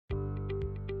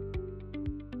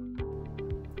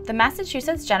The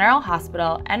Massachusetts General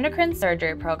Hospital Endocrine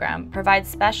Surgery Program provides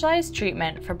specialized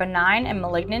treatment for benign and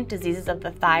malignant diseases of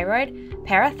the thyroid,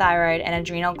 parathyroid, and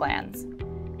adrenal glands.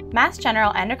 Mass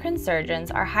General endocrine surgeons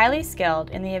are highly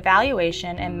skilled in the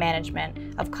evaluation and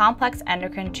management of complex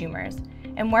endocrine tumors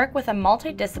and work with a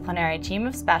multidisciplinary team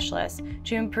of specialists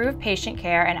to improve patient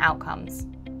care and outcomes.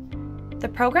 The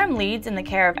program leads in the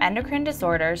care of endocrine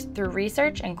disorders through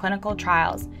research and clinical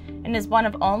trials and is one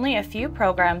of only a few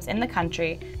programs in the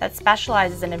country that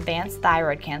specializes in advanced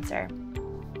thyroid cancer.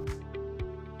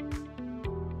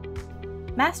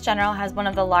 Mass General has one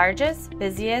of the largest,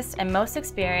 busiest, and most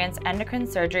experienced endocrine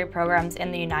surgery programs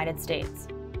in the United States.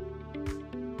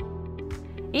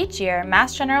 Each year,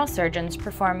 Mass General surgeons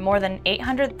perform more than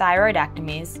 800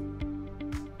 thyroidectomies,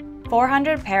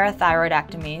 400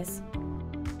 parathyroidectomies,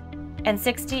 and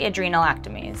 60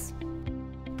 adrenalectomies.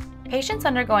 Patients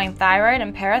undergoing thyroid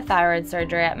and parathyroid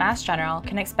surgery at Mass General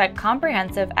can expect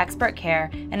comprehensive expert care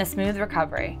and a smooth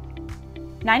recovery.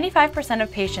 95%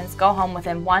 of patients go home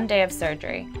within 1 day of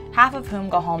surgery, half of whom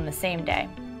go home the same day.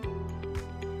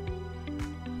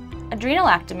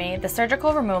 Adrenalectomy, the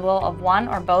surgical removal of one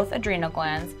or both adrenal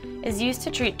glands, is used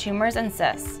to treat tumors and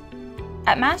cysts.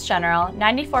 At Mass General,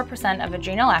 94% of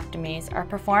adrenalectomies are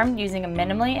performed using a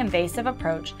minimally invasive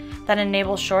approach that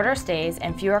enables shorter stays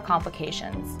and fewer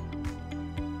complications.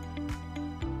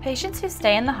 Patients who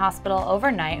stay in the hospital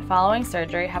overnight following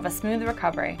surgery have a smooth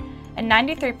recovery, and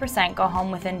 93% go home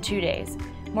within 2 days,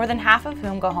 more than half of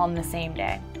whom go home the same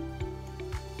day.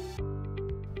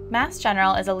 Mass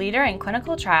General is a leader in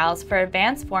clinical trials for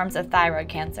advanced forms of thyroid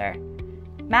cancer.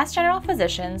 Mass General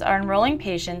physicians are enrolling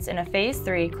patients in a Phase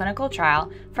 3 clinical trial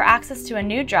for access to a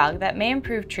new drug that may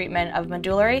improve treatment of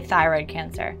medullary thyroid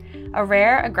cancer, a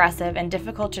rare, aggressive, and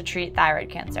difficult-to-treat thyroid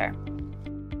cancer.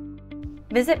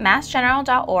 Visit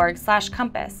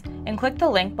massgeneral.org/compass and click the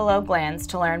link below Glands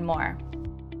to learn more.